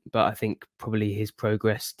point, but I think probably his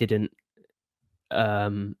progress didn't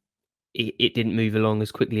move along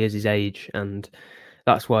as quickly as his age, and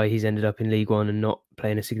that's why he's ended up in League One and not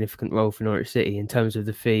playing a significant role for Norwich City. In terms of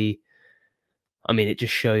the fee, I mean, it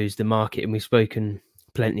just shows the market, and we've spoken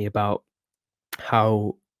plenty about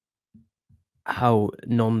how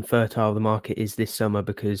non-fertile the market is this summer,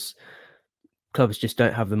 because clubs just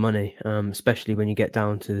don't have the money, especially when you get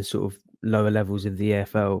down to the sort of lower levels of the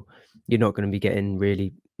EFL. You're not going to be getting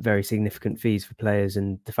really very significant fees for players,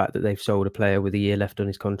 and the fact that they've sold a player with a year left on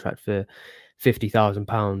his contract for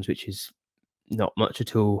 £50,000, which is not much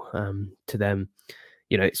at all to them.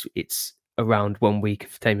 You know, it's around 1 week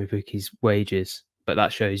of Teemu Pukki's wages, but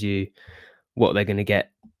that shows you what they're going to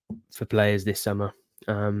get for players this summer,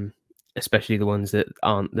 especially the ones that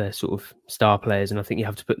aren't their sort of star players. And I think you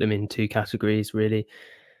have to put them in two categories, really.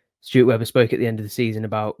 Stuart Webber spoke at the end of the season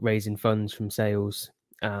about raising funds from sales,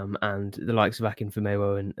 and the likes of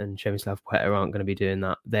Akinfenwa and Przemysław Płeta aren't going to be doing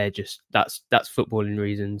that. They're just that's footballing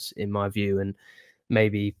reasons, in my view, and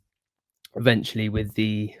maybe eventually with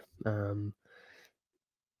the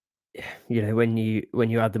when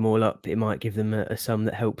you add them all up, it might give them a sum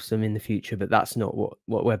that helps them in the future. But that's not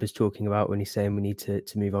what Webber's talking about when he's saying we need to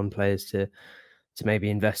move on players to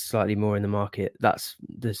maybe invest slightly more in the market. That's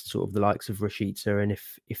the sort of the likes of Rashica, and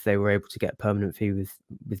if they were able to get a permanent fee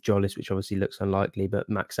with Jollis, which obviously looks unlikely, but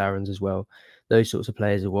Max Aarons as well, those sorts of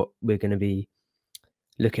players are what we're going to be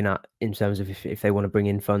looking at in terms of if they want to bring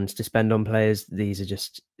in funds to spend on players. These are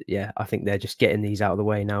just, I think they're just getting these out of the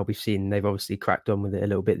way now. We've seen they've obviously cracked on with it a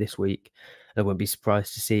little bit this week. I wouldn't be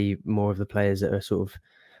surprised to see more of the players that are sort of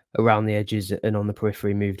around the edges and on the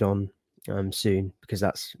periphery moved on soon, because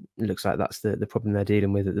looks like that's the problem they're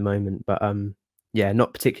dealing with at the moment. But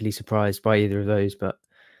not particularly surprised by either of those. But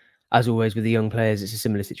as always with the young players, it's a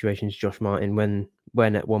similar situation to Josh Martin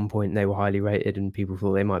when at one point they were highly rated and people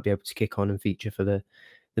thought they might be able to kick on and feature for the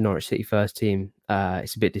Norwich City first team.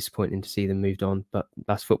 It's a bit disappointing to see them moved on, but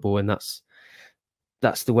that's football, and that's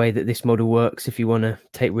the way that this model works. If you want to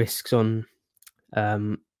take risks on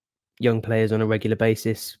young players on a regular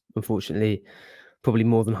basis, unfortunately, probably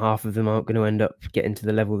more than half of them aren't going to end up getting to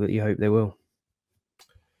the level that you hope they will.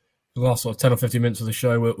 The last sort of 10 or 15 minutes of the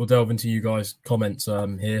show, we'll delve into you guys' comments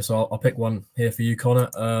here. So I'll pick one here for you, Connor.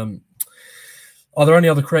 Are there any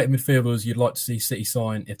other creative midfielders you'd like to see City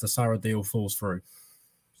sign if the Sarah deal falls through?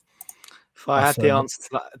 If I had the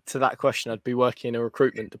answer to that question, I'd be working in a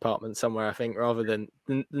recruitment department somewhere, I think, rather than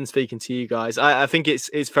speaking to you guys. I think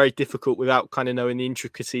it's very difficult without kind of knowing the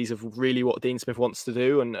intricacies of really what Dean Smith wants to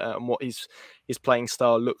do and what his playing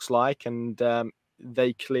style looks like. And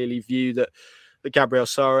they clearly view that Gabriel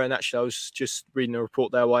Sara, and actually I was just reading a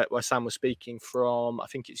report there while Sam was speaking from, I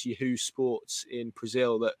think it's Yahoo Sports in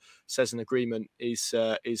Brazil, that says an agreement is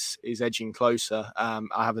edging closer.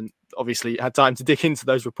 I haven't obviously had time to dig into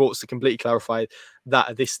those reports to completely clarify that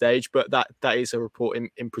at this stage, but that is a report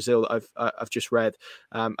in Brazil that I've just read,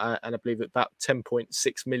 and I believe that about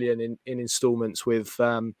 10.6 million in instalments with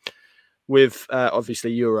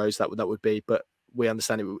obviously euros that would be, but we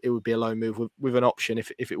understand it would be a loan move with an option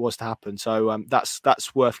if it was to happen. So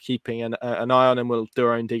that's worth keeping an eye on, and we'll do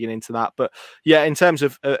our own digging into that. But yeah, in terms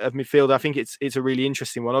of midfield, I think it's a really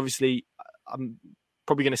interesting one. Obviously, I'm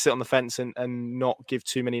probably going to sit on the fence and not give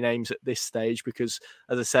too many names at this stage because,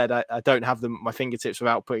 as I said, I don't have them at my fingertips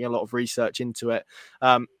without putting a lot of research into it.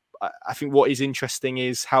 I think what is interesting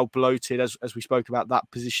is how bloated, as we spoke about,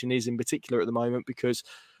 that position is in particular at the moment, because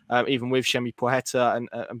even with Przemysław Płeta and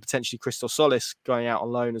potentially Christos Solis going out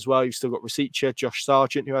on loan as well, you've still got Rashica, Josh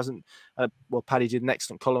Sargent, who hasn't. Paddy did an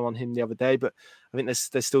excellent column on him the other day, but I think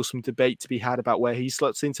there's still some debate to be had about where he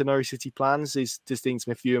slots into Norwich City plans. Does Dean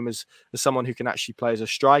Smith view him as someone who can actually play as a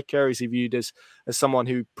striker? Is he viewed as someone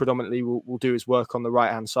who predominantly will do his work on the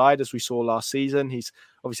right-hand side, as we saw last season? He's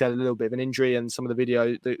obviously had a little bit of an injury, and some of the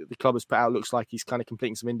video the club has put out looks like he's kind of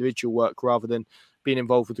completing some individual work rather than being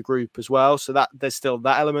involved with the group as well. So that there's still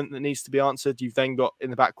that element that needs to be answered. You've then got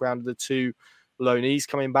in the background the two loanees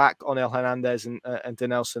coming back, Onel Hernandez and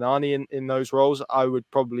Danel Sinani in those roles. I would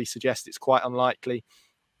probably suggest it's quite unlikely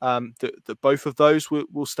that both of those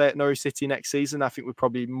will stay at Norwich City next season. I think we're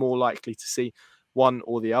probably more likely to see one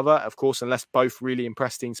or the other, of course, unless both really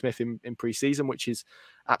impressed Dean Smith in pre-season, which is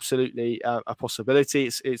absolutely a possibility.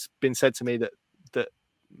 It's been said to me that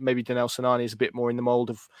maybe Danel Sinani is a bit more in the mould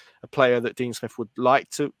of a player that Dean Smith would like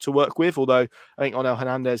to work with, although I think Onel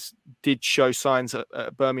Hernandez did show signs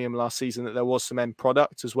at Birmingham last season that there was some end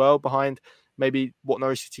product as well behind maybe what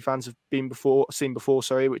Norwich City fans have seen before,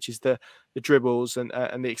 which is the dribbles and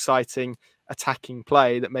the exciting attacking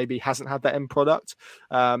play that maybe hasn't had that end product.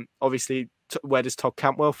 Obviously, where does Todd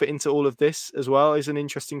Cantwell fit into all of this as well is an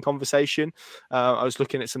interesting conversation. I was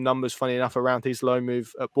looking at some numbers, funny enough, around his loan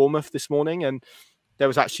move at Bournemouth this morning, and there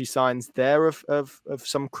was actually signs there of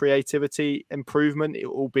some creativity improvement,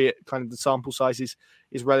 albeit kind of the sample size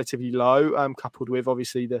is relatively low, coupled with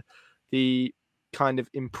obviously the kind of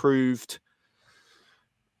improved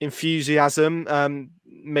enthusiasm.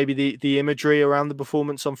 maybe the imagery around the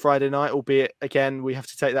performance on Friday night, albeit again we have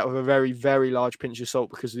to take that with a very, very large pinch of salt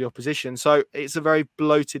because of the opposition. So it's a very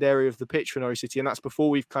bloated area of the pitch for Norwich City, and that's before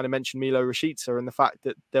we've kind of mentioned Milo Rashica and the fact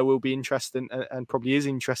that there will be interest in, and probably is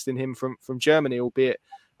interest in him from Germany, albeit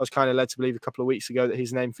I was kind of led to believe a couple of weeks ago that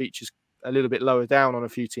his name features a little bit lower down on a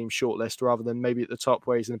few teams' shortlist rather than maybe at the top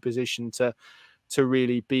where he's in a position to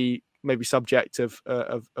really be maybe subject of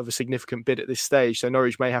a significant bid at this stage. So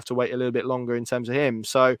Norwich may have to wait a little bit longer in terms of him.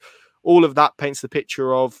 So all of that paints the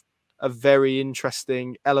picture of a very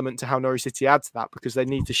interesting element to how Norwich City add to that, because they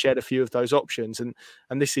need to shed a few of those options. And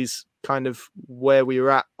this is kind of where we were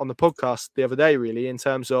at on the podcast the other day, really, in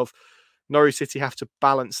terms of Norwich City have to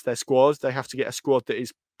balance their squad. They have to get a squad that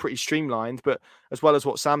is pretty streamlined, but as well as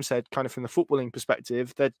what Sam said, kind of from the footballing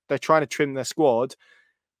perspective, they're trying to trim their squad,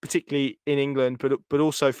 particularly in England, but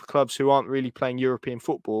also for clubs who aren't really playing European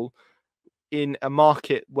football in a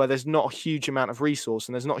market where there's not a huge amount of resource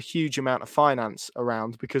and there's not a huge amount of finance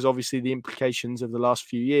around, because obviously the implications of the last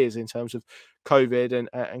few years in terms of COVID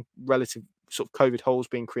and relative sort of COVID holes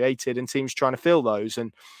being created and teams trying to fill those.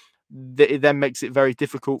 And it then makes it very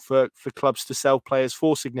difficult for clubs to sell players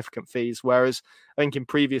for significant fees. Whereas I think in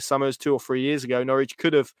previous summers, 2 or 3 years ago, Norwich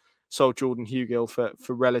could have sold Jordan Hugill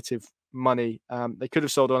for relative money. They could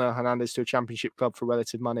have sold Onel Hernandez to a championship club for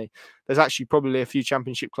relative money. There's actually probably a few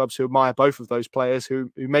championship clubs who admire both of those players who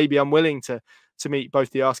may be unwilling to meet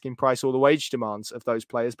both the asking price or the wage demands of those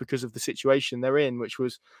players because of the situation they're in, which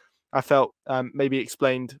was, I felt, maybe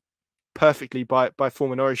explained perfectly by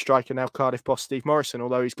former Norwich striker, now Cardiff boss Steve Morrison,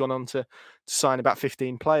 although he's gone on to sign about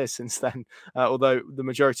 15 players since then, although the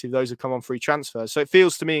majority of those have come on free transfers. So it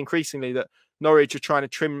feels to me increasingly that Norwich are trying to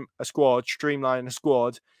trim a squad, streamline a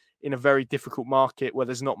squad in a very difficult market where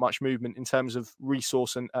there's not much movement in terms of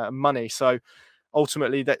resource and money. So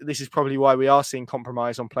ultimately, this is probably why we are seeing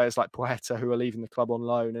compromise on players like Poeta, who are leaving the club on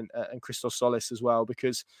loan, and Christos Solis as well,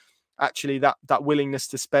 because actually that willingness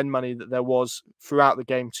to spend money that there was throughout the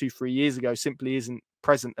game 2-3 years ago simply isn't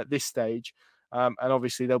present at this stage. And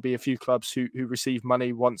obviously there'll be a few clubs who receive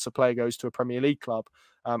money once a player goes to a Premier League club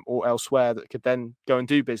or elsewhere that could then go and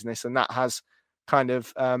do business. And that has kind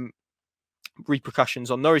of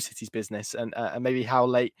repercussions on Norwich City's business and maybe how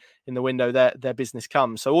late in the window their business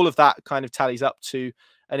comes. So all of that kind of tallies up to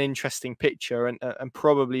an interesting picture and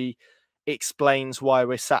probably explains why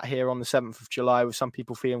we're sat here on the 7th of July with some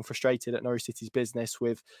people feeling frustrated at Norwich City's business,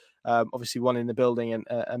 with obviously one in the building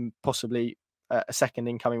and possibly a second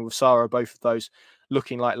incoming with Sarah, both of those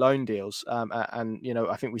looking like loan deals. And, you know,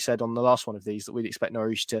 I think we said on the last one of these that we'd expect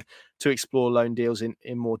Norwich to explore loan deals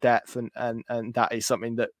in more depth. And that is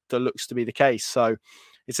something that looks to be the case. So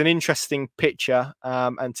it's an interesting picture.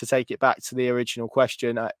 And to take it back to the original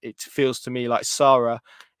question, it feels to me like Sarah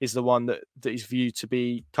is the one that is viewed to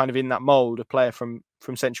be kind of in that mould, a player from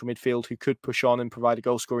central midfield who could push on and provide a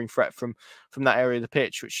goal-scoring threat from that area of the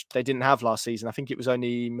pitch, which they didn't have last season. I think it was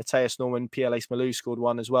only Mateus Norman, PLA Smalou scored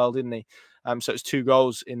one as well, didn't he? So it's 2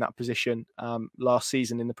 goals in that position last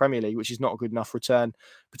season in the Premier League, which is not a good enough return,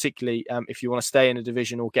 particularly if you want to stay in a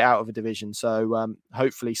division or get out of a division. So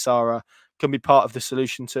hopefully Sarah can be part of the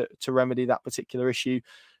solution to remedy that particular issue,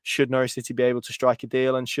 should Norwich City be able to strike a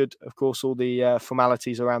deal, and should, of course, all the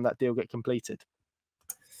formalities around that deal get completed.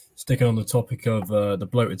 Sticking on the topic of the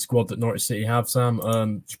bloated squad that Norwich City have, Sam,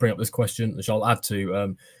 to bring up this question, which I'll add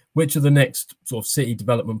to, which of the next sort of City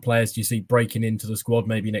development players do you see breaking into the squad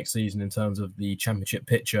maybe next season in terms of the championship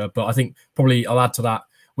picture? But I think probably I'll add to that,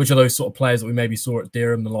 which are those sort of players that we maybe saw at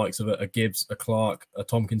Durham, the likes of a Gibbs, a Clark, a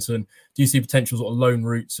Tompkinson? Do you see potential sort of loan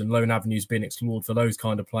routes and loan avenues being explored for those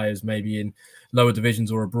kind of players, maybe in lower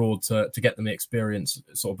divisions or abroad, to get them the experience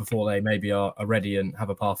sort of before they maybe are ready and have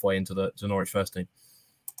a pathway into the Norwich first team?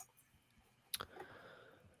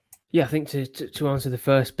 Yeah, I think to answer the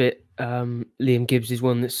first bit, Liam Gibbs is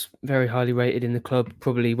one that's very highly rated in the club.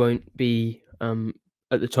 Probably won't be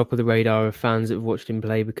at the top of the radar of fans that have watched him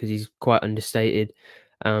play because he's quite understated.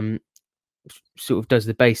 Sort of does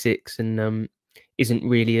the basics and isn't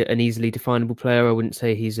really an easily definable player. I wouldn't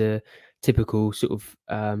say he's a typical sort of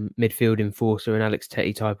midfield enforcer, an Alex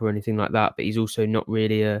Tettey type or anything like that, but he's also not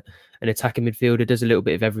really an attacking midfielder. Does a little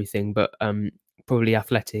bit of everything, but probably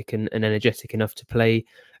athletic and energetic enough to play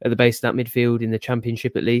at the base of that midfield in the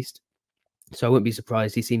Championship at least. So I wouldn't be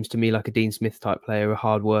surprised. He seems to me like a Dean Smith type player, a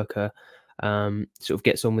hard worker, sort of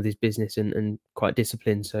gets on with his business and quite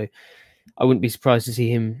disciplined. So I wouldn't be surprised to see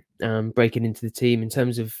him breaking into the team. In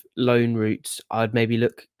terms of loan routes, I'd maybe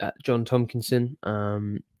look at John Tompkinson,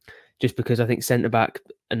 just because I think centre-back,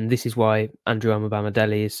 and this is why Andrew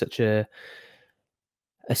Amabamadele is such a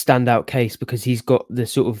a standout case because he's got the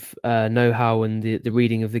sort of know-how and the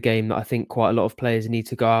reading of the game that I think quite a lot of players need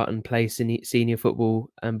to go out and play senior football,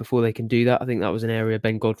 and before they can do that, I think that was an area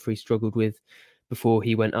Ben Godfrey struggled with before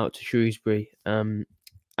he went out to Shrewsbury, and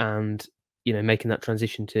making that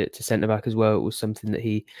transition to centre back as well, it was something that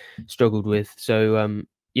he struggled with. So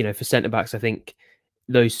for centre backs, I think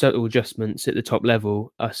those subtle adjustments at the top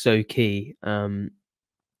level are so key, that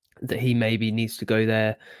he maybe needs to go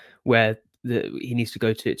there where he needs to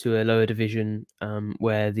go to a lower division,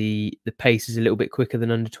 where the pace is a little bit quicker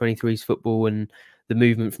than under 23s football, and the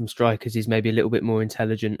movement from strikers is maybe a little bit more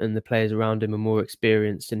intelligent, and the players around him are more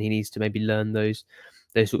experienced, and he needs to maybe learn those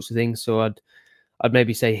sorts of things. So I'd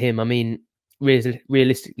maybe say him. I mean,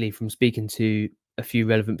 realistically, from speaking to a few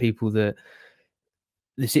relevant people, the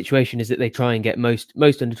situation is that they try and get most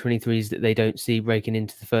under 23s that they don't see breaking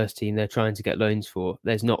into the first team, they're trying to get loans for.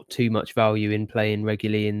 There's not too much value in playing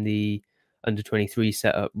regularly in the under 23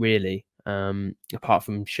 setup, really, apart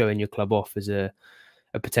from showing your club off as a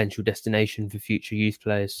potential destination for future youth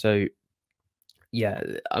players. So yeah,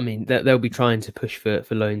 I mean, they'll be trying to push for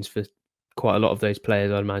loans for quite a lot of those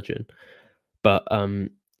players, I'd imagine. But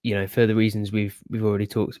for the reasons we've already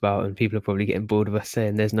talked about, and people are probably getting bored of us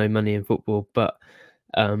saying there's no money in football, but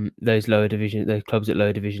those clubs at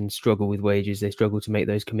lower division struggle with wages. They struggle to make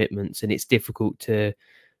those commitments, and it's difficult to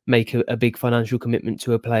make a big financial commitment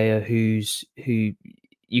to a player who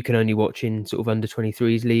you can only watch in sort of under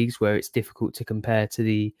 23s leagues, where it's difficult to compare to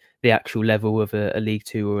the actual level of a League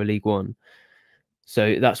Two or a League One.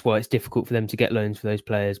 So that's why it's difficult for them to get loans for those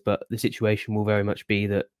players. But the situation will very much be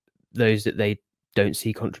that those that they don't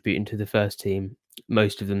see contributing to the first team,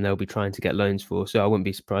 most of them they'll be trying to get loans for. So I wouldn't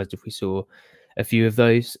be surprised if we saw a few of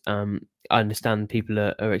those. I understand people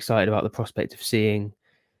are excited about the prospect of seeing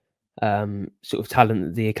sort of talent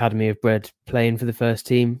that the academy have bred playing for the first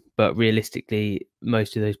team, but realistically,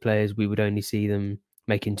 most of those players we would only see them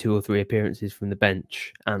making 2 or 3 appearances from the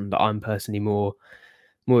bench, and I'm personally more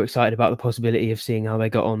excited about the possibility of seeing how they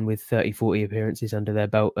got on with 30-40 appearances under their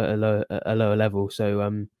belt at a lower level. So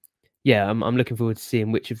I'm looking forward to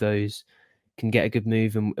seeing which of those can get a good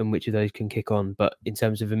move and which of those can kick on. But in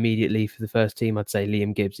terms of immediately for the first team, I'd say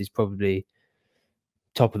Liam Gibbs is probably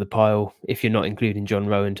top of the pile, if you're not including John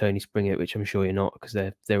Rowe and Tony Springett, which I'm sure you're not, because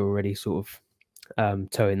they're already sort of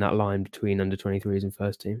towing that line between under 23s and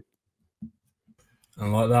first team.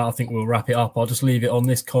 And like that, I think we'll wrap it up. I'll just leave it on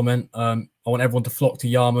this comment. I want everyone to flock to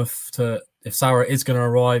Yarmouth. If Sarah is going to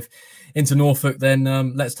arrive into Norfolk, then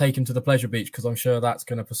let's take him to the Pleasure Beach, because I'm sure that's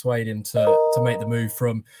going to persuade him to make the move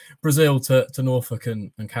from Brazil to Norfolk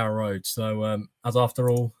and Carrow Road. So as after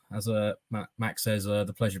all, as Max says,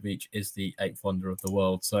 the Pleasure Beach is the 8th wonder of the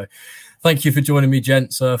world. So thank you for joining me,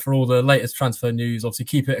 gents, for all the latest transfer news. Obviously,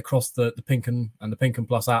 keep it across the Pink and the Pink and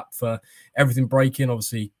Plus app for everything breaking.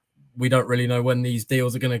 Obviously, we don't really know when these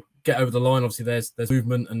deals are going to get over the line. Obviously, there's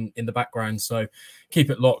movement and in the background, so keep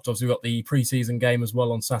it locked. Obviously, we've got the pre-season game as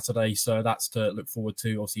well on Saturday, so that's to look forward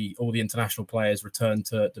to. Obviously, all the international players returned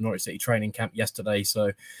to the Norwich City training camp yesterday,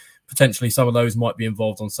 so potentially some of those might be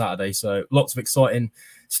involved on Saturday. So lots of exciting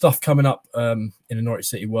stuff coming up in the Norwich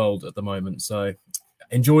City world at the moment. So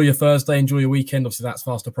enjoy your Thursday, enjoy your weekend. Obviously, that's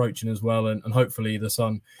fast approaching as well, and hopefully the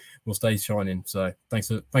sun will stay shining. So thanks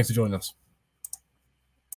for joining us.